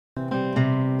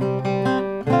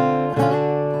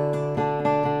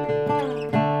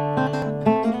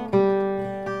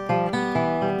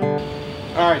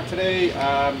today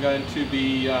I'm going to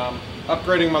be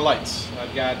upgrading my lights.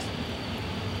 I've got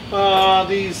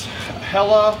these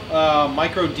Hella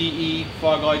Micro DE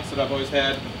fog lights that I've always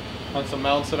had on some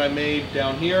mounts that I made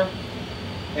down here,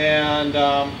 and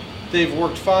they've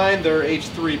worked fine. They're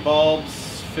H3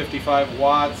 bulbs, 55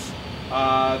 watts.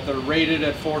 They're rated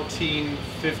at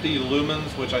 1450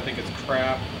 lumens, which I think is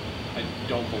crap. I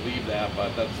don't believe that,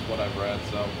 but that's what I've read.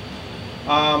 So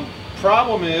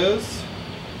problem is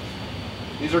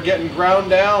these are getting ground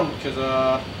down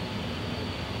because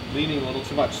leaning a little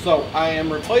too much. So I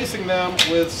am replacing them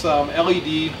with some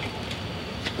LED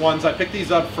ones. I picked these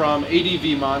up from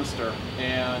ADV Monster,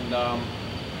 and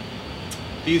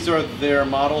these are their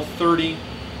Model 30.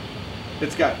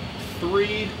 It's got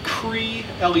 3 Cree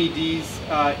LEDs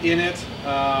in it,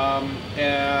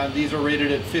 and these are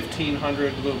rated at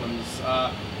 1500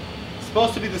 lumens. It's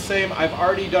supposed to be the same. I've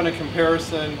already done a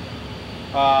comparison,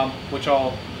 which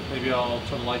maybe I'll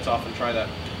turn the lights off and try that.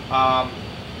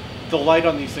 The light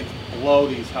on these things blow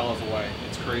these Hellas away.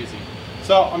 It's crazy.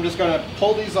 So I'm just going to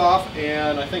pull these off,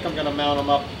 and I think I'm going to mount them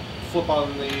up, flip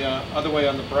on the other way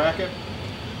on the bracket.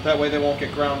 That way they won't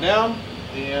get ground down,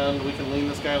 and we can lean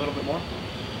this guy a little bit more.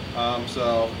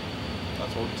 So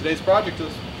that's what today's project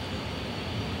is.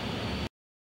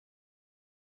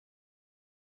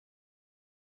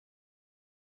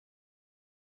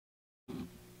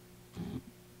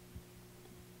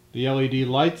 The LED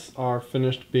lights are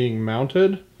finished being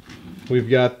mounted. We've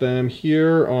got them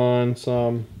here on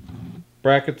some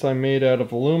brackets I made out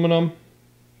of aluminum.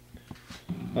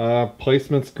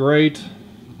 Placement's great.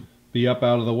 Be up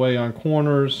out of the way on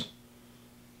corners,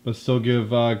 but still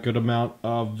give a good amount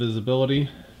of visibility.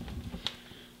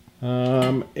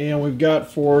 And we've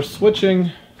got, for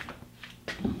switching,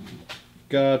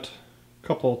 got a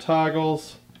couple of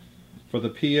toggles for the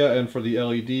PIA and for the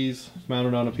LEDs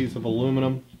mounted on a piece of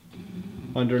aluminum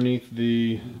underneath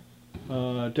the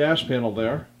dash panel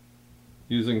there,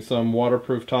 using some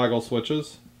waterproof toggle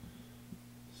switches.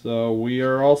 So we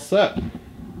are all set.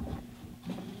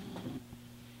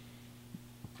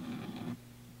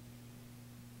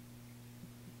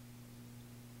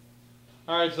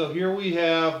 Alright, so here we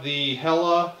have the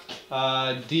Hella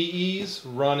DEs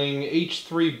running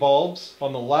H3 bulbs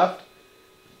on the left,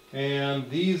 and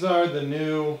these are the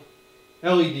new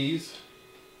LEDs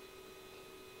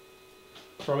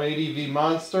from ADV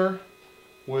Monster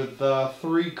with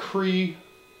 3 Cree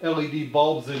LED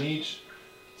bulbs in each.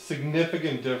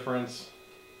 Significant difference.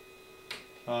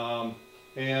 And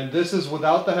this is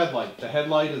without the headlight. The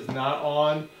headlight is not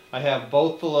on. I have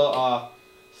both the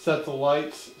sets of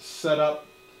lights set up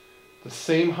the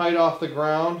same height off the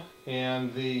ground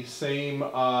and the same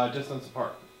distance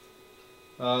apart.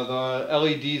 The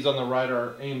LEDs on the right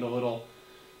are aimed a little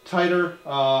tighter,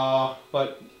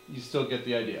 but you still get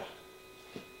the idea.